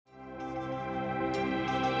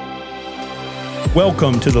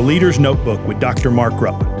Welcome to the Leader's Notebook with Dr. Mark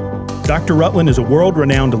Rutland. Dr. Rutland is a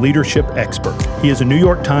world-renowned leadership expert. He is a New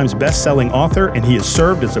York Times best-selling author, and he has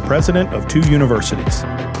served as the president of 2 universities.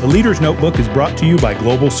 The Leader's Notebook is brought to you by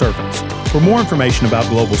Global Servants. For more information about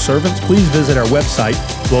Global Servants, please visit our website,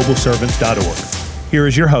 globalservants.org. Here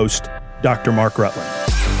is your host, Dr. Mark Rutland.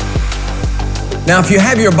 Now, if you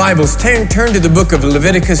have your Bibles, turn to the book of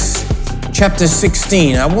Leviticus, chapter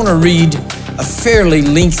 16. I want to read a fairly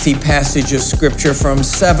lengthy passage of Scripture from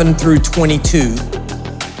 7 through 22.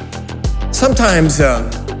 Sometimes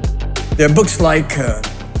there are books like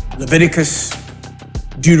Leviticus,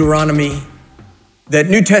 Deuteronomy, that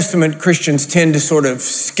New Testament Christians tend to sort of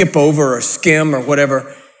skip over or skim or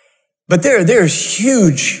whatever. But there's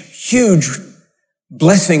huge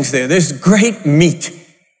blessings there. There's great meat.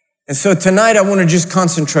 And so tonight I want to just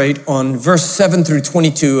concentrate on verse 7 through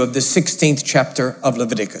 22 of the 16th chapter of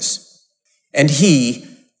Leviticus. And he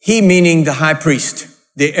meaning the high priest,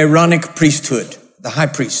 the Aaronic priesthood, the high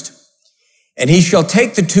priest. And he shall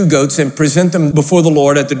take the 2 goats and present them before the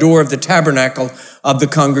Lord at the door of the tabernacle of the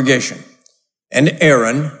congregation. And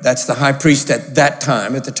Aaron, that's the high priest at that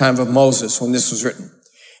time, at the time of Moses when this was written.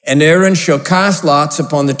 And Aaron shall cast lots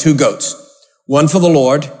upon the 2 goats, one for the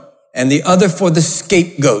Lord and the other for the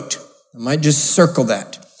scapegoat. I might just circle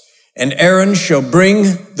that. And Aaron shall bring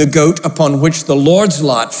the goat upon which the Lord's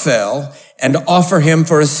lot fell and offer him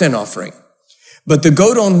for a sin offering. But the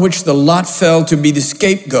goat on which the lot fell to be the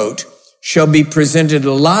scapegoat shall be presented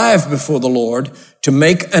alive before the Lord to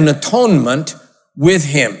make an atonement with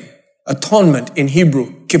him. Atonement in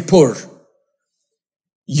Hebrew, Kippur.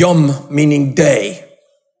 Yom meaning day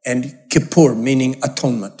and Kippur meaning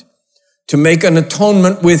atonement. To make an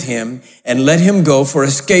atonement with him and let him go for a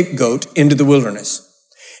scapegoat into the wilderness.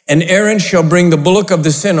 And Aaron shall bring the bullock of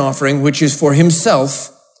the sin offering, which is for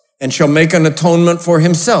himself, and shall make an atonement for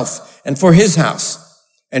himself and for his house,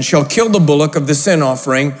 and shall kill the bullock of the sin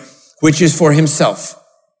offering, which is for himself.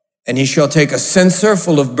 And he shall take a censer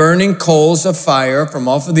full of burning coals of fire from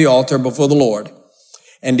off of the altar before the Lord,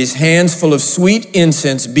 and his hands full of sweet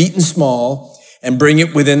incense beaten small, and bring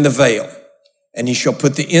it within the veil. And he shall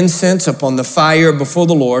put the incense upon the fire before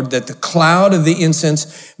the Lord, that the cloud of the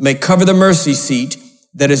incense may cover the mercy seat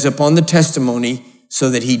that is upon the testimony, so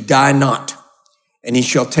that he die not. And he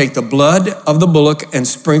shall take the blood of the bullock and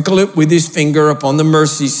sprinkle it with his finger upon the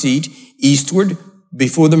mercy seat eastward.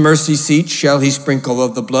 Before the mercy seat shall he sprinkle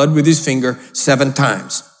of the blood with his finger 7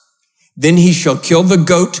 times. Then he shall kill the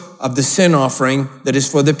goat of the sin offering that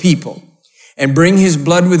is for the people, and bring his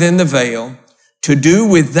blood within the veil, to do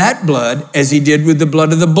with that blood as he did with the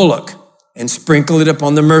blood of the bullock, and sprinkle it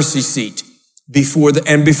upon the mercy seat before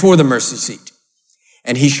the mercy seat.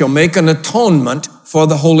 And he shall make an atonement for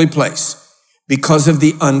the holy place, because of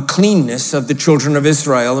the uncleanness of the children of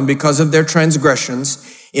Israel, and because of their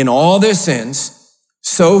transgressions in all their sins.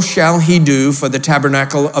 So shall he do for the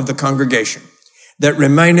tabernacle of the congregation, that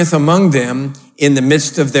remaineth among them in the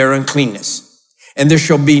midst of their uncleanness. And there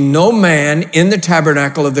shall be no man in the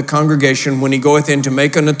tabernacle of the congregation when he goeth in to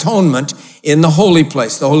make an atonement in the holy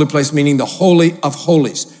place meaning the holy of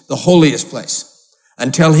holies, the holiest place,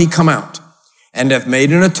 until he come out and have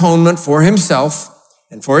made an atonement for himself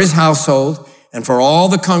and for his household and for all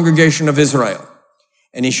the congregation of Israel.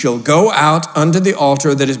 And he shall go out unto the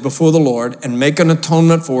altar that is before the Lord and make an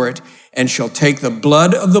atonement for it, and shall take the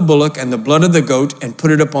blood of the bullock and the blood of the goat and put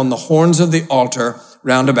it upon the horns of the altar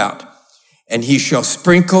round about. And he shall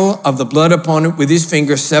sprinkle of the blood upon it with his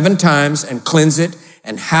finger 7 times and cleanse it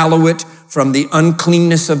and hallow it from the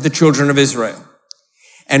uncleanness of the children of Israel.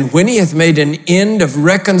 And when he hath made an end of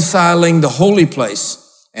reconciling the holy place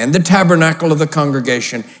and the tabernacle of the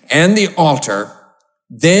congregation and the altar,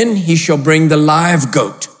 then he shall bring the live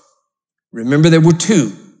goat. Remember, there were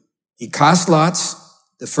 2. He cast lots.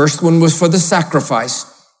 The first one was for the sacrifice.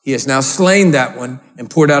 He has now slain that one and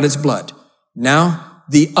poured out its blood. Now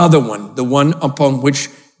the other one, the one upon which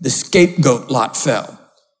the scapegoat lot fell.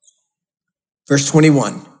 Verse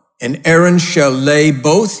 21, and Aaron shall lay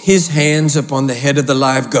both his hands upon the head of the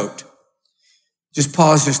live goat. Just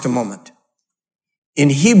pause just a moment. In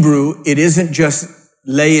Hebrew, it isn't just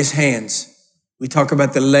lay his hands. We talk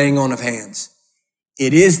about the laying on of hands.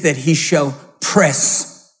 It is that he shall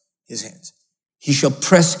press his hands. He shall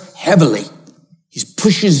press heavily. He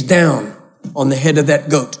pushes down on the head of that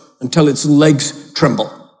goat until its legs tremble.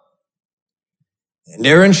 And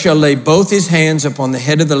Aaron shall lay both his hands upon the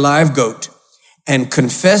head of the live goat and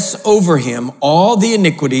confess over him all the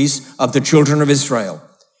iniquities of the children of Israel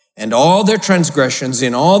and all their transgressions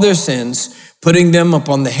in all their sins, putting them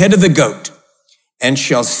upon the head of the goat. and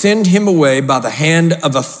shall send him away by the hand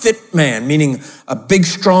of a fit man, meaning a big,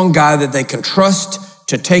 strong guy that they can trust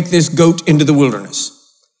to take this goat into the wilderness.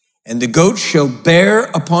 And the goat shall bear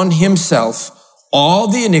upon himself all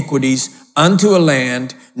the iniquities unto a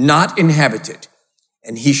land not inhabited,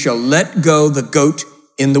 and he shall let go the goat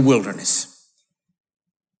in the wilderness.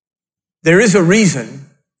 There is a reason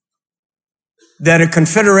that a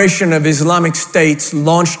confederation of Islamic states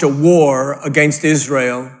launched a war against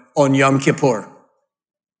Israel on Yom Kippur.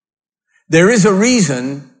 There is a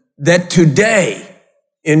reason that today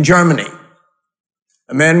in Germany,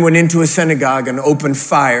 a man went into a synagogue and opened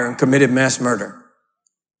fire and committed mass murder.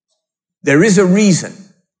 There is a reason,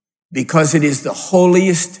 because it is the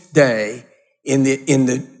holiest day in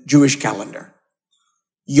the Jewish calendar.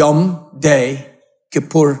 Yom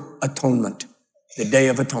Kippur, Atonement, the Day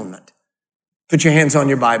of Atonement. Put your hands on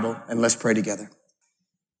your Bible and let's pray together.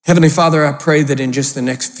 Heavenly Father, I pray that in just the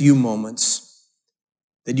next few moments,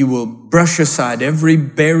 that you will brush aside every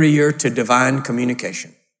barrier to divine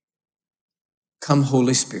communication. Come,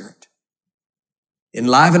 Holy Spirit.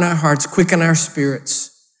 Enliven our hearts, quicken our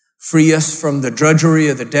spirits, free us from the drudgery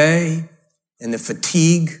of the day and the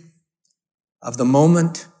fatigue of the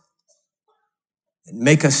moment, and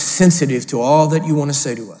make us sensitive to all that you want to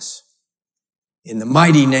say to us. In the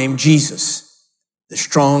mighty name, Jesus, the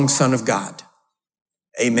strong Son of God.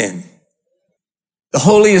 Amen. The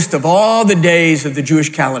holiest of all the days of the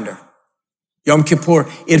Jewish calendar, Yom Kippur,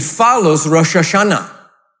 it follows Rosh Hashanah,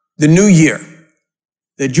 the New Year,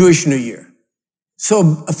 the Jewish New Year.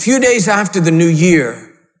 So a few days after the New Year,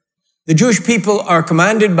 the Jewish people are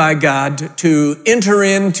commanded by God to enter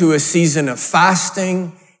into a season of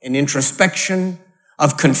fasting and introspection,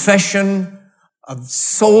 of confession, of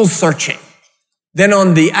soul searching. Then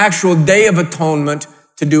on the actual Day of Atonement,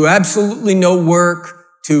 to do absolutely no work,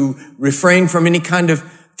 to refrain from any kind of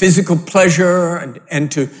physical pleasure,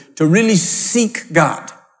 and to really seek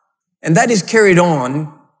God. And that is carried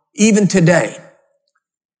on even today.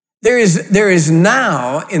 There is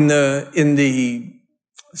now in the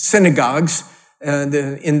synagogues,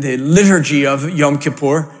 in the liturgy of Yom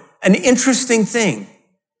Kippur, an interesting thing.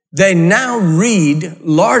 They now read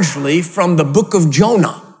largely from the book of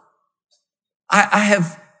Jonah. I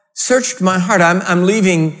have searched my heart. I'm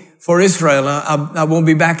leaving for Israel. I won't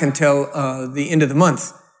be back until the end of the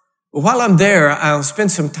month. But while I'm there, I'll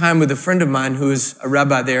spend some time with a friend of mine who is a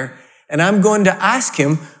rabbi there, and I'm going to ask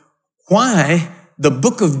him why the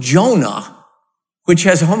book of Jonah, which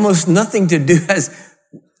has almost nothing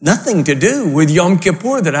to do with Yom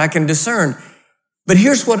Kippur that I can discern. But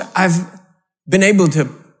here's what I've been able to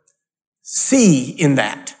see in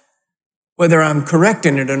that, whether I'm correct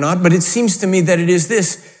in it or not, but it seems to me that it is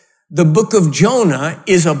this. The book of Jonah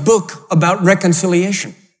is a book about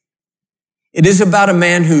reconciliation. It is about a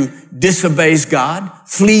man who disobeys God,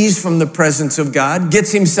 flees from the presence of God,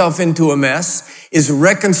 gets himself into a mess, is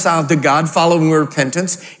reconciled to God following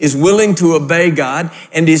repentance, is willing to obey God,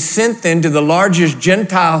 and is sent then to the largest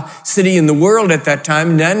Gentile city in the world at that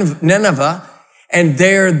time, Nineveh, and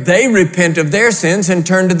there they repent of their sins and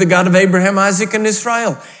turn to the God of Abraham, Isaac, and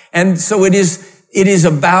Israel. And so it is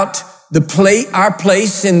about our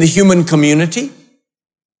place in the human community.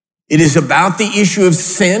 It is about the issue of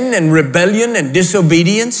sin and rebellion and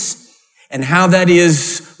disobedience and how that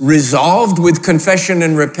is resolved with confession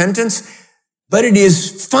and repentance. But it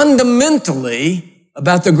is fundamentally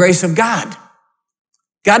about the grace of God.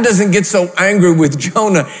 God doesn't get so angry with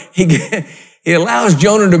Jonah. He allows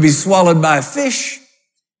Jonah to be swallowed by a fish.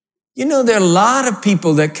 You know, there are a lot of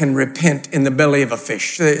people that can repent in the belly of a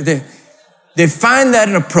fish. They find that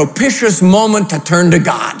in a propitious moment to turn to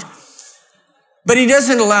God. But he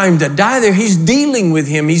doesn't allow him to die there. He's dealing with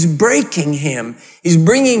him. He's breaking him. He's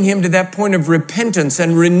bringing him to that point of repentance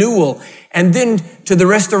and renewal, and then to the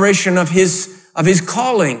restoration of his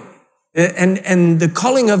calling and the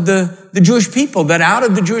calling of the Jewish people, that out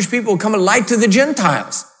of the Jewish people will come a light to the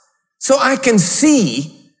Gentiles. So I can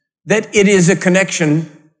see that it is a connection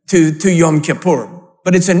to Yom Kippur,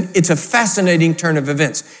 but it's a fascinating turn of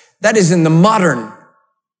events. That is in the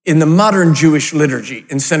modern Jewish liturgy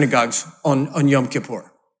in synagogues on Yom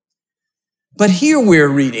Kippur. But here we're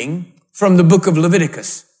reading from the book of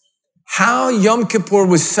Leviticus, how Yom Kippur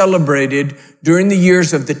was celebrated during the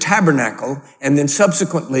years of the tabernacle and then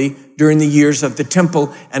subsequently during the years of the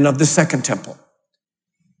temple and of the second temple.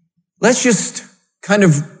 Let's just kind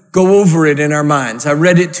of go over it in our minds. I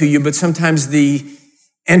read it to you, but sometimes the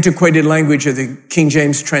antiquated language of the King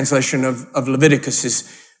James translation of Leviticus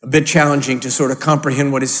is a bit challenging to sort of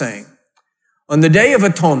comprehend what it's saying. On the Day of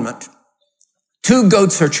Atonement, 2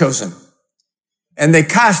 goats are chosen, and they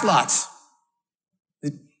cast lots.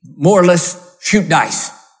 More or less shoot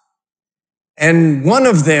dice. And one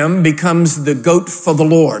of them becomes the goat for the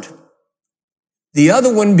Lord. The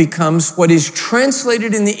other one becomes what is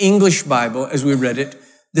translated in the English Bible, as we read it,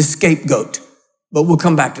 the scapegoat. But we'll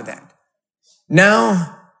come back to that.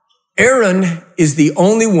 Now, Aaron is the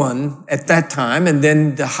only one at that time, and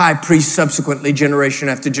then the high priest subsequently, generation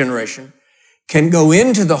after generation, can go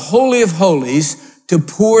into the Holy of Holies to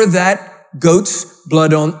pour that goat's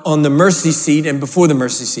blood on the mercy seat and before the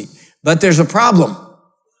mercy seat. But there's a problem.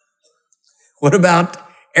 What about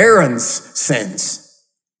Aaron's sins?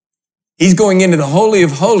 He's going into the Holy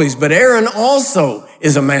of Holies, but Aaron also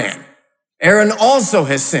is a man. Aaron also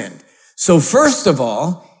has sinned. So first of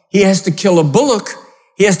all, he has to kill a bullock.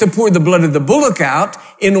 He has to pour the blood of the bullock out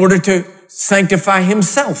in order to sanctify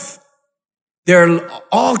himself. There are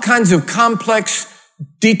all kinds of complex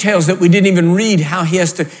details that we didn't even read, how he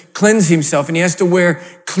has to cleanse himself, and he has to wear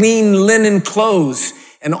clean linen clothes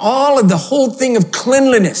and all of the whole thing of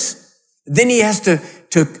cleanliness. Then he has to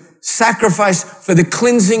sacrifice for the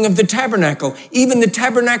cleansing of the tabernacle. Even the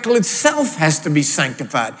tabernacle itself has to be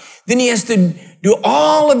sanctified. Then he has to do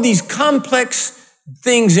all of these complex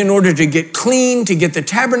things in order to get clean, to get the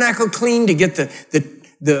tabernacle clean, to get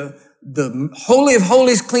the Holy of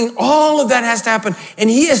Holies clean. All of that has to happen, and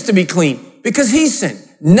he has to be clean because he sinned.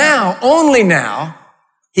 Now, only now,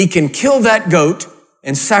 he can kill that goat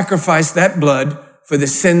and sacrifice that blood for the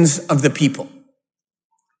sins of the people.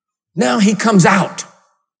 Now he comes out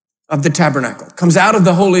of the tabernacle, comes out of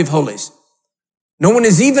the Holy of Holies. No one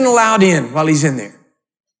is even allowed in while he's in there.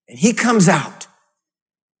 And he comes out.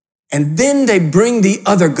 And then they bring the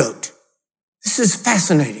other goat. This is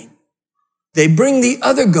fascinating. They bring the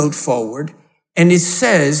other goat forward, and it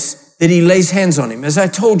says that he lays hands on him. As I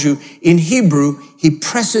told you, in Hebrew, he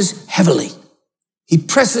presses heavily. He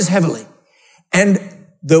presses heavily. And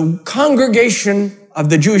the congregation of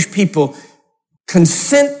the Jewish people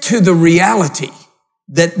consent to the reality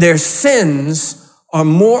that their sins are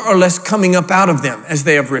more or less coming up out of them as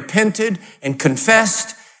they have repented and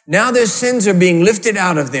confessed. Now their sins are being lifted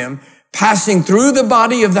out of them, passing through the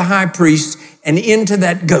body of the high priest and into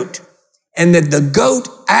that goat. And that the goat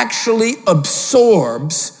actually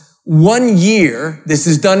absorbs 1 year. This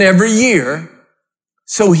is done every year.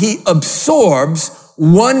 So he absorbs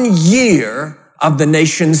 1 year of the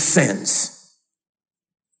nation's sins.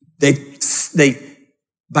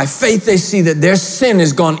 By faith, they see that their sin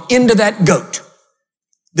has gone into that goat.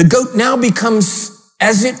 The goat now becomes,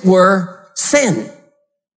 as it were, sin.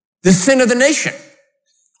 The sin of the nation.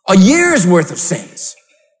 A year's worth of sins.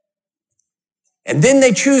 And then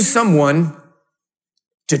they choose someone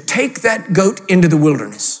to take that goat into the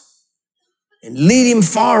wilderness and lead him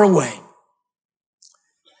far away.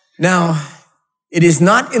 Now, it is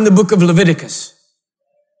not in the book of Leviticus,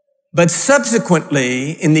 but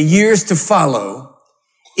subsequently, in the years to follow,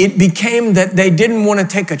 it became that they didn't want to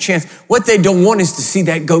take a chance. What they don't want is to see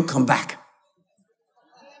that goat come back.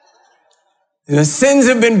 The sins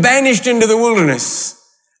have been banished into the wilderness.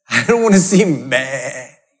 I don't want to see him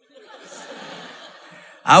back.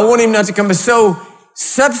 I want him not to come back. So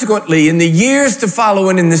subsequently, in the years to follow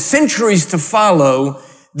and in the centuries to follow,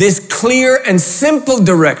 this clear and simple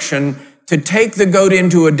direction to take the goat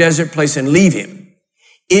into a desert place and leave him,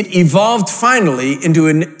 it evolved finally into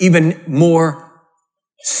an even more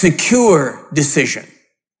secure decision.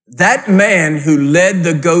 That man who led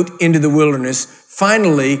the goat into the wilderness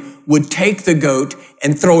finally would take the goat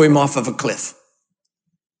and throw him off of a cliff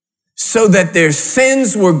so that their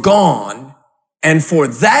sins were gone, and for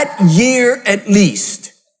that year at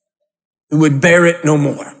least, it would bear it no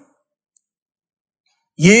more.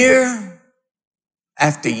 Year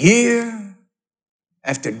after year,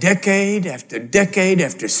 after decade, after decade,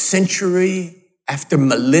 after century, after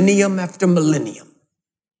millennium,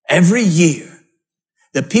 every year,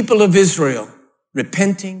 the people of Israel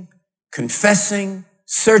repenting, confessing,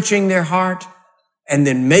 searching their heart, and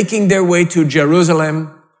then making their way to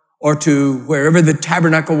Jerusalem or to wherever the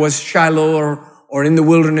tabernacle was, Shiloh or in the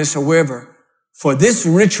wilderness or wherever, for this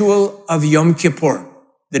ritual of Yom Kippur,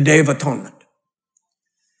 the Day of Atonement.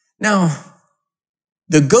 Now,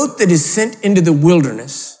 the goat that is sent into the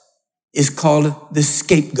wilderness is called the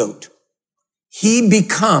scapegoat. He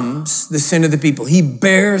becomes the sin of the people. He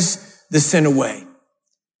bears the sin away.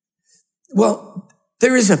 Well,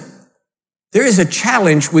 there is a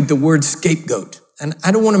challenge with the word scapegoat, and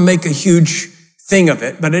I don't want to make a huge thing of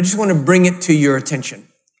it, but I just want to bring it to your attention.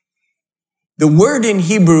 The word in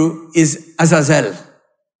Hebrew is Azazel.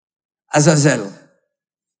 Azazel.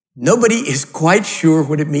 Nobody is quite sure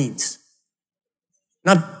what it means.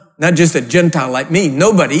 Not just a Gentile like me.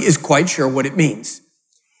 Nobody is quite sure what it means.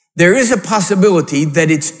 there is a possibility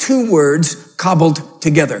that it's two words cobbled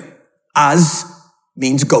together. Az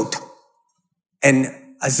means goat. And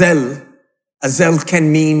azel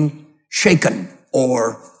can mean shaken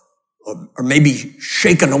or maybe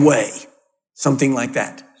shaken away, something like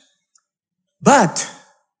that. But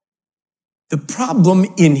the problem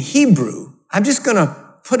in Hebrew, I'm just going to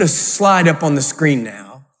put a slide up on the screen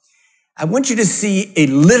now. I want you to see a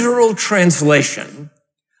literal translation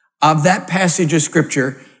of that passage of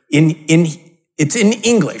scripture. It's in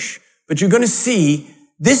English, but you're going to see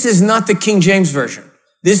this is not the King James Version.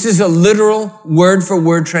 This is a literal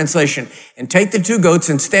word-for-word translation. And take the two goats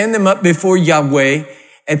and stand them up before Yahweh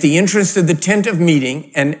at the entrance to the tent of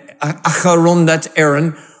meeting, and Aharon, that's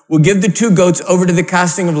Aaron, will give the two goats over to the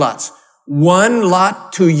casting of lots. One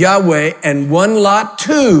lot to Yahweh and one lot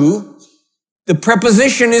to, the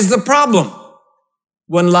preposition is the problem.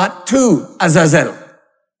 One lot to Azazel.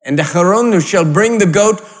 And Aharon shall bring the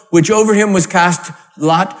goat which over him was cast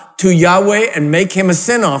lot to Yahweh and make him a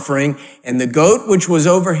sin offering. And the goat which was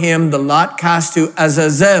over him, the lot cast to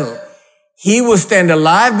Azazel. He will stand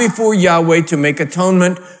alive before Yahweh to make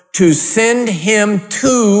atonement, to send him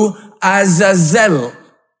to Azazel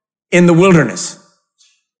in the wilderness.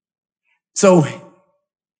 So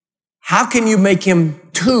how can you make him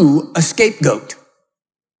to a scapegoat?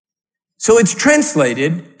 So it's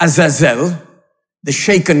translated Azazel, the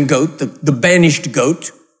shaken goat, the banished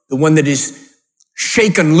goat, the one that is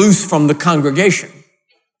shaken loose from the congregation.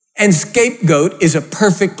 And scapegoat is a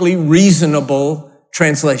perfectly reasonable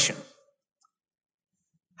translation.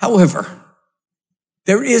 However,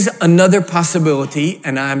 there is another possibility,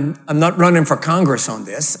 and I'm not running for Congress on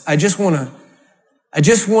this. I just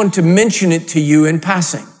want to mention it to you in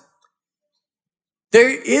passing. There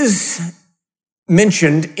is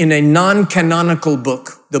mentioned in a non-canonical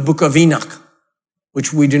book, the book of Enoch,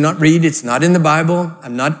 which we do not read. It's not in the Bible.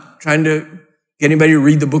 I'm not trying to get anybody to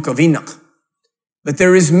read the book of Enoch. But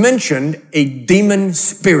there is mentioned a demon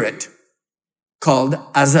spirit called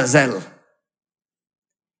Azazel.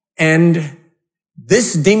 And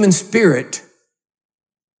this demon spirit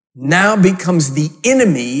now becomes the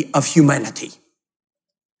enemy of humanity.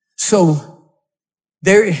 So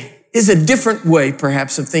there is a different way,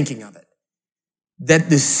 perhaps, of thinking of it. That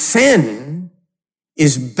the sin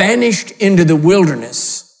is banished into the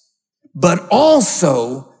wilderness, but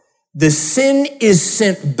also the sin is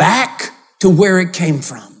sent back to where it came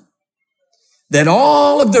from. That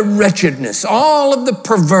all of the wretchedness, all of the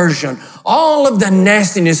perversion, all of the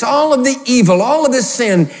nastiness, all of the evil, all of the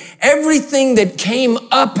sin, everything that came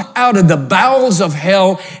up out of the bowels of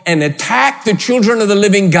hell and attacked the children of the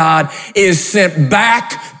living God is sent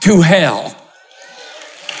back to hell.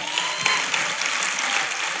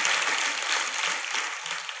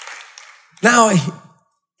 Now,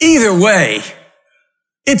 either way,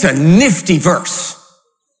 it's a nifty verse.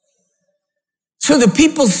 So the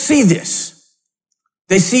people see this.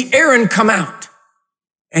 They see Aaron come out,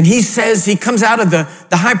 and he says, the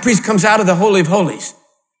high priest comes out of the Holy of Holies,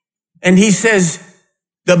 and he says,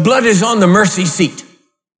 the blood is on the mercy seat.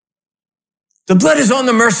 The blood is on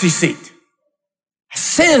the mercy seat.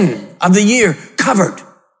 Sin of the year covered.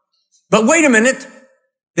 But wait a minute,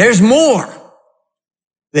 there's more.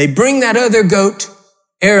 They bring that other goat.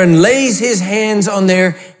 Aaron lays his hands on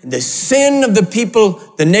there, and the sin of the people,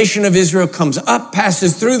 the nation of Israel, comes up,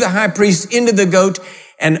 passes through the high priest into the goat,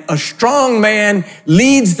 and a strong man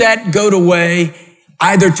leads that goat away,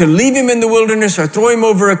 either to leave him in the wilderness or throw him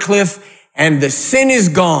over a cliff, and the sin is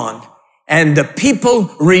gone, and the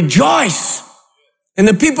people rejoice. And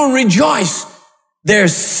the people rejoice. Their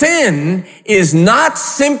sin is not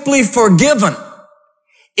simply forgiven.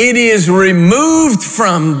 It is removed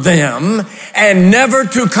from them and never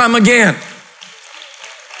to come again.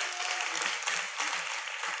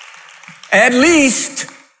 At least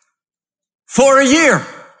for a year.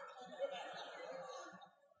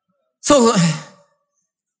 So,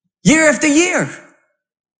 year after year,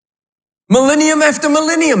 millennium after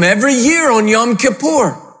millennium, every year on Yom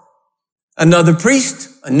Kippur, another priest,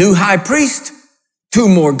 a new high priest, 2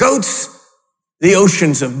 more goats, the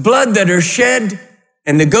oceans of blood that are shed,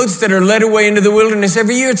 and the goats that are led away into the wilderness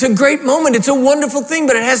every year. It's a great moment. It's a wonderful thing,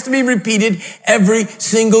 but it has to be repeated every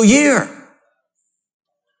single year.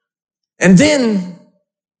 And then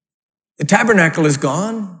the tabernacle is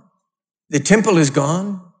gone. The temple is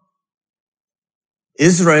gone.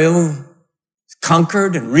 Israel is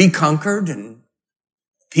conquered and reconquered, and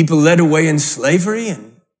people led away in slavery,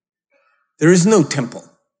 and there is no temple.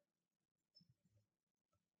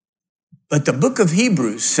 But the book of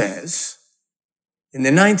Hebrews says, in the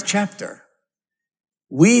 9th chapter,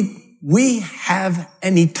 we have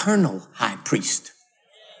an eternal high priest.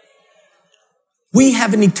 We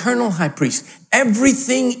have an eternal high priest.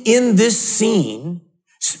 Everything in this scene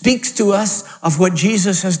speaks to us of what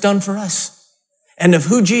Jesus has done for us and of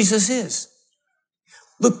who Jesus is.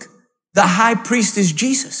 Look, the high priest is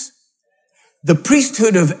Jesus. The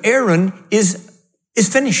priesthood of Aaron is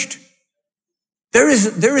finished.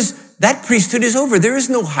 That priesthood is over. There is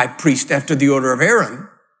no high priest after the order of Aaron.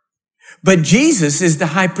 But Jesus is the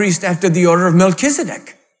high priest after the order of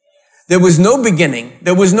Melchizedek. There was no beginning.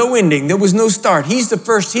 There was no ending. There was no start. He's the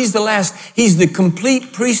first. He's the last. He's the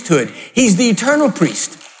complete priesthood. He's the eternal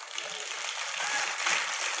priest.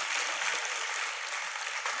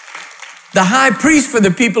 The high priest for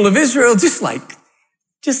the people of Israel, just like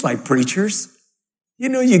preachers. You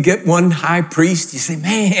know, you get one high priest, you say,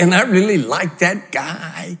 man, I really like that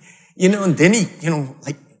guy. You know, and then he,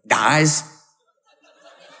 dies.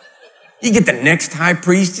 You get the next high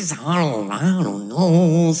priest, you say, I don't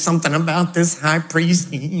know, something about this high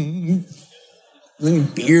priest. Little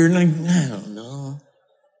beard, I don't know.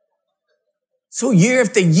 So year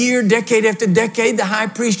after year, decade after decade, the high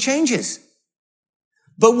priest changes.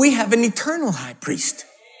 But we have an eternal high priest.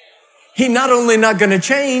 He's not only not going to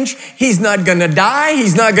change, he's not going to die,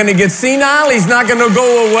 he's not going to get senile, he's not going to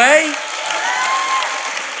go away.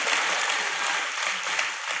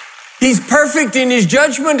 He's perfect in his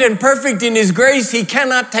judgment and perfect in his grace. He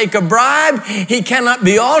cannot take a bribe. He cannot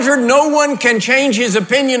be altered. No one can change his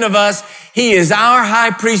opinion of us. He is our high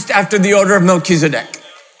priest after the order of Melchizedek.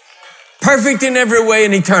 Perfect in every way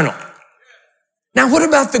and eternal. Now, what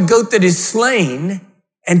about the goat that is slain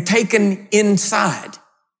and taken inside?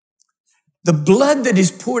 The blood that is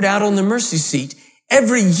poured out on the mercy seat,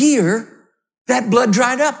 every year, that blood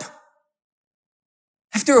dried up.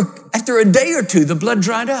 After a day or two, the blood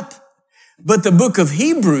dried up. But the book of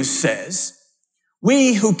Hebrews says,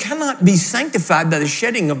 we who cannot be sanctified by the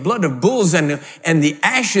shedding of blood of bulls and the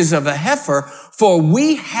ashes of a heifer, for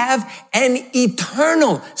we have an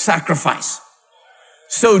eternal sacrifice.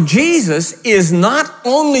 So Jesus is not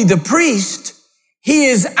only the priest, he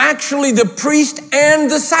is actually the priest and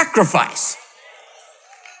the sacrifice.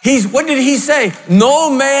 What did he say? No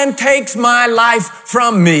man takes my life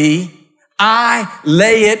from me. I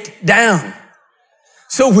lay it down.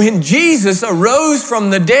 So when Jesus arose from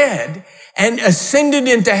the dead and ascended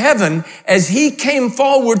into heaven, as he came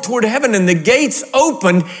forward toward heaven and the gates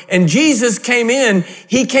opened and Jesus came in,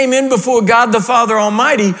 he came in before God the Father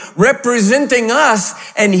Almighty, representing us,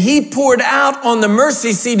 and he poured out on the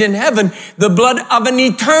mercy seat in heaven the blood of an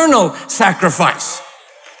eternal sacrifice.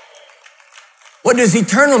 What does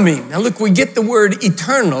eternal mean? Now look, we get the word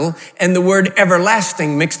eternal and the word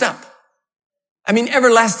everlasting mixed up. I mean,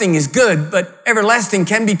 everlasting is good, but everlasting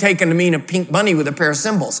can be taken to mean a pink bunny with a pair of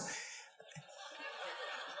cymbals.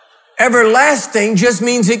 Everlasting just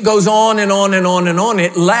means it goes on and on and on and on.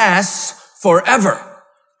 It lasts forever.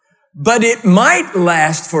 But it might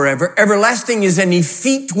last forever. Everlasting is an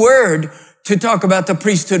effete word to talk about the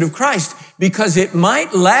priesthood of Christ, because it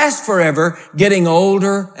might last forever, getting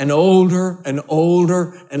older and older and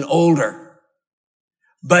older and older.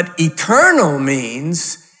 But eternal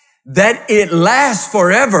means that it lasts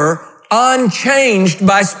forever, unchanged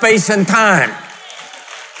by space and time.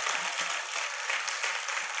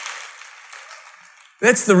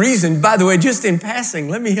 That's the reason. By the way, just in passing,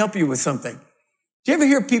 let me help you with something. Do you ever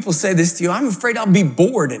hear people say this to you? I'm afraid I'll be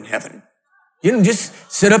bored in heaven. You know,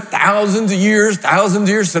 just sit up thousands of years,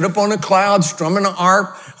 sit up on a cloud, strumming a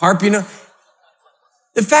harp, you know.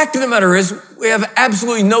 The fact of the matter is, we have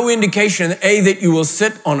absolutely no indication, A, that you will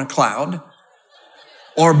sit on a cloud,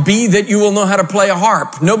 or B, that you will know how to play a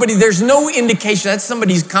harp. There's no indication. That's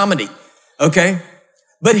somebody's comedy, okay?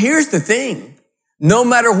 But here's the thing. No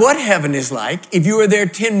matter what heaven is like, if you are there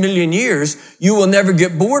 10 million years, you will never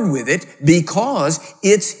get bored with it, because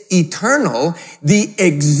it's eternal. The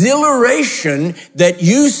exhilaration that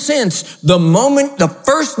you sense the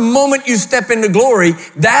first moment you step into glory,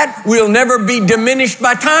 that will never be diminished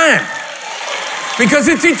by time, because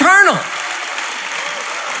it's eternal.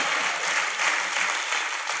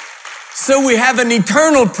 So we have an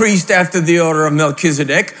eternal priest after the order of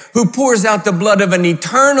Melchizedek, who pours out the blood of an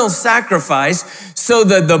eternal sacrifice, so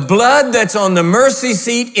that the blood that's on the mercy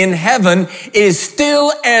seat in heaven is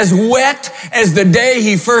still as wet as the day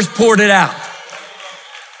he first poured it out.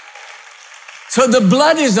 So the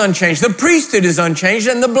blood is unchanged, the priesthood is unchanged,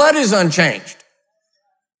 and the blood is unchanged.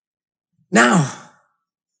 Now,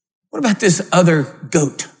 what about this other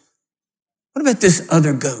goat? What about this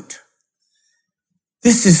other goat?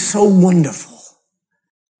 This is so wonderful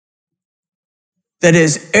that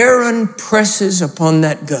as Aaron presses upon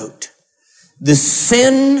that goat, the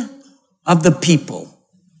sin of the people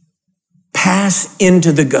pass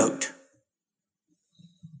into the goat.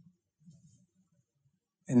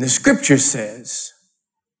 And the scripture says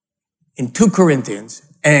in 2 Corinthians,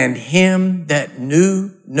 and him that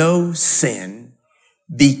knew no sin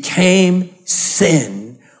became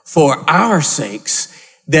sin for our sakes,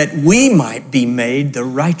 that we might be made the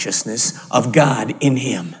righteousness of God in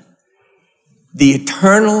him. The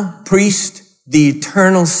eternal priest, the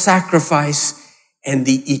eternal sacrifice, and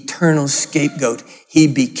the eternal scapegoat. He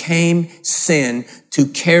became sin to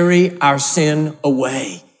carry our sin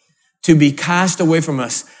away, to be cast away from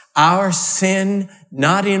us. Our sin,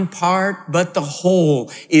 not in part, but the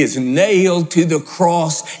whole, is nailed to the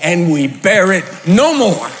cross, and we bear it no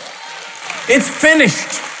more. It's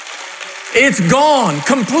finished. It's gone,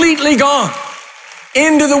 completely gone,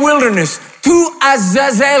 into the wilderness, to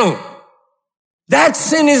Azazel. That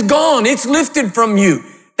sin is gone. It's lifted from you.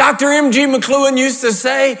 Dr. M.G. McLuhan used to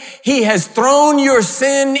say, he has thrown your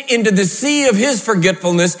sin into the sea of his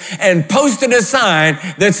forgetfulness and posted a sign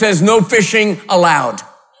that says no fishing allowed.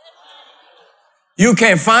 You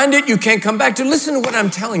can't find it. You can't come back to it. Listen to what I'm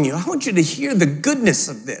telling you. I want you to hear the goodness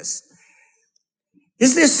of this.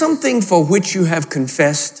 Is there something for which you have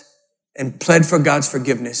confessed and pled for God's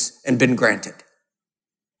forgiveness and been granted?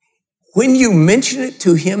 When you mention it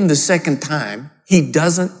to him the second time, he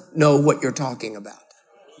doesn't know what you're talking about.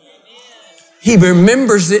 He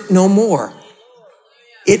remembers it no more.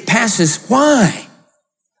 It passes. Why?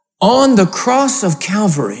 On the cross of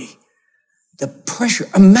Calvary, the pressure.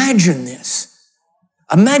 Imagine this.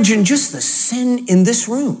 Imagine just the sin in this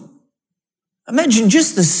room. Imagine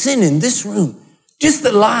just the sin in this room. Just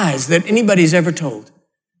the lies that anybody's ever told.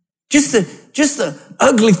 Just the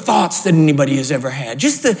ugly thoughts that anybody has ever had.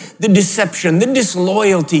 Just the deception, the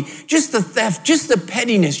disloyalty, just the theft, just the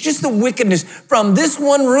pettiness, just the wickedness from this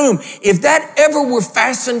one room. If that ever were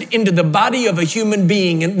fastened into the body of a human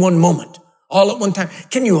being in one moment, all at one time,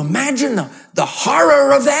 can you imagine the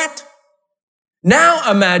horror of that? Now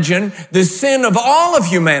imagine the sin of all of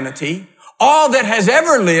humanity, all that has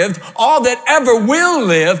ever lived, all that ever will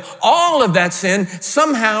live, all of that sin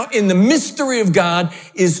somehow in the mystery of God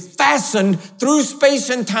is fastened through space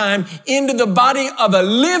and time into the body of a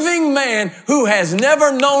living man who has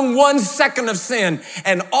never known 1 second of sin.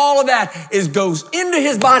 And all of that goes into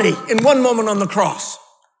his body in one moment on the cross.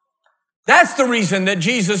 That's the reason that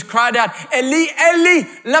Jesus cried out, Eli, Eli,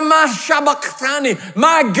 lama sabachthani.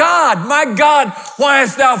 My God, why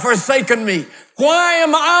hast thou forsaken me? Why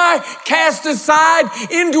am I cast aside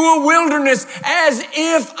into a wilderness as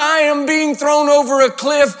if I am being thrown over a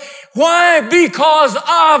cliff? Why? Because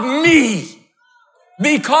of me.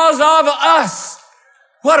 Because of us.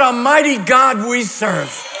 What a mighty God we serve.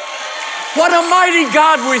 What a mighty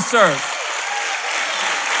God we serve.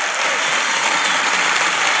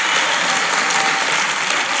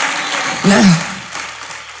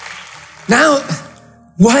 Now,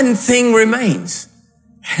 one thing remains,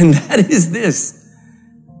 and that is this.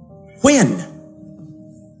 When?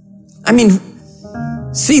 I mean,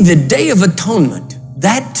 see, the Day of Atonement,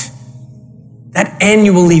 that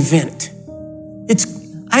annual event,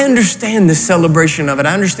 I understand the celebration of it.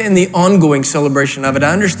 I understand the ongoing celebration of it.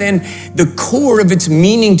 I understand the core of its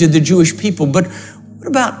meaning to the Jewish people. But what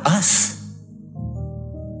about us?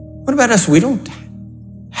 What about us? We don't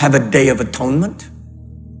have a Day of Atonement.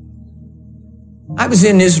 I was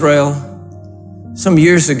in Israel some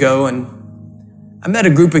years ago, and I met a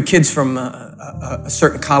group of kids from a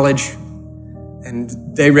certain college, and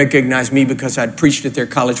they recognized me because I'd preached at their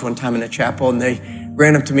college one time in a chapel, and they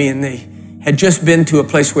ran up to me, and they had just been to a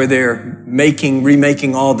place where they're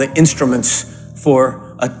remaking all the instruments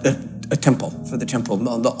for a temple, for the temple,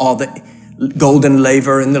 all the golden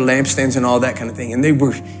laver and the lampstands and all that kind of thing. And they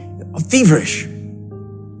were feverish.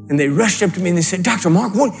 And they rushed up to me and they said, Dr.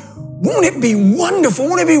 Mark, won't it be wonderful?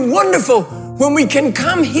 Won't it be wonderful when we can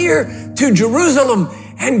come here to Jerusalem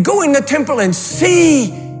and go in the temple and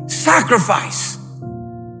see sacrifice?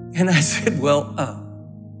 And I said, well,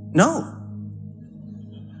 no.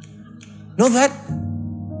 No,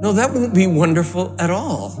 that won't be wonderful at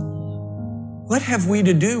all. What have we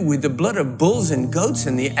to do with the blood of bulls and goats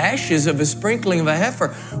and the ashes of a sprinkling of a heifer?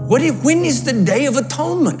 When is the Day of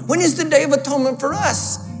Atonement? When is the Day of Atonement for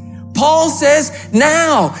us? Paul says,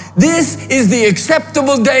 now, this is the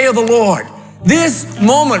acceptable day of the Lord. This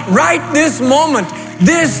moment, right this moment,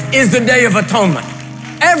 this is the Day of Atonement.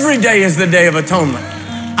 Every day is the Day of Atonement.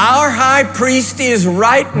 Our high priest is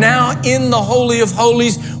right now in the Holy of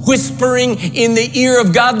Holies, whispering in the ear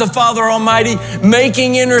of God the Father Almighty,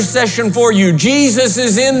 making intercession for you. Jesus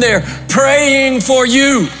is in there praying for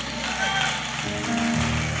you.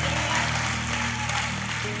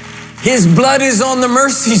 His blood is on the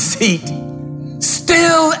mercy seat,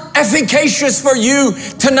 still efficacious for you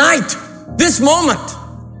tonight, this moment.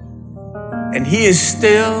 And he is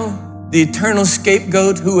still the eternal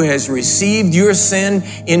scapegoat who has received your sin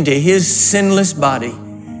into his sinless body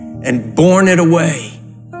and borne it away.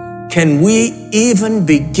 Can we even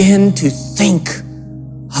begin to think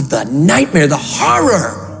of the nightmare, the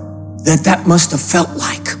horror that must have felt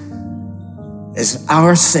like as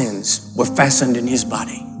our sins were fastened in his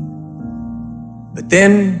body? But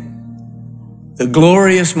then the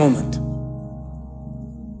glorious moment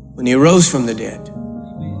when he rose from the dead.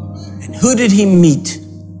 And who did he meet?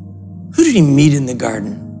 Who did he meet in the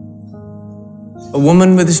garden? A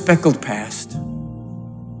woman with a speckled past,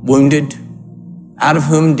 wounded, out of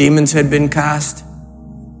whom demons had been cast.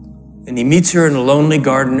 And he meets her in a lonely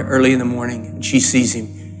garden early in the morning, and she sees him,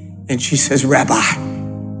 and she says, "Rabbi."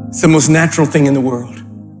 It's the most natural thing in the world.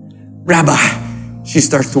 "Rabbi." She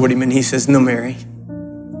starts toward him, and he says, "No, Mary,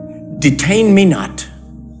 detain me not.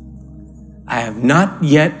 I have not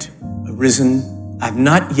yet arisen. I've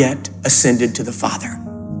not yet ascended to the Father."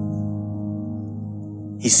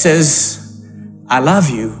 He says, "I love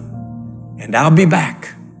you, and I'll be back.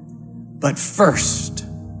 But first,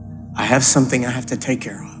 I have something I have to take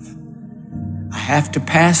care of. I have to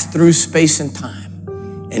pass through space and time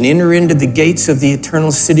and enter into the gates of the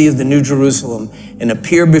eternal city of the New Jerusalem and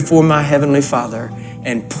appear before my Heavenly Father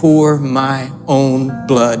and pour my own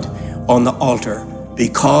blood on the altar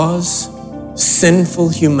because sinful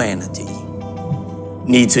humanity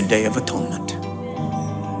needs a day of atonement."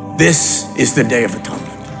 This is the Day of Atonement.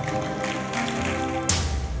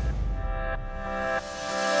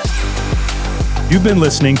 You've been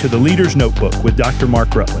listening to The Leader's Notebook with Dr.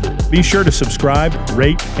 Mark Rutland. Be sure to subscribe,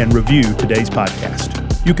 rate, and review today's podcast.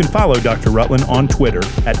 You can follow Dr. Rutland on Twitter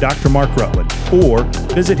at Dr. Mark Rutland or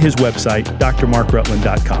visit his website,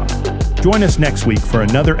 drmarkrutland.com. Join us next week for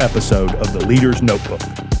another episode of The Leader's Notebook.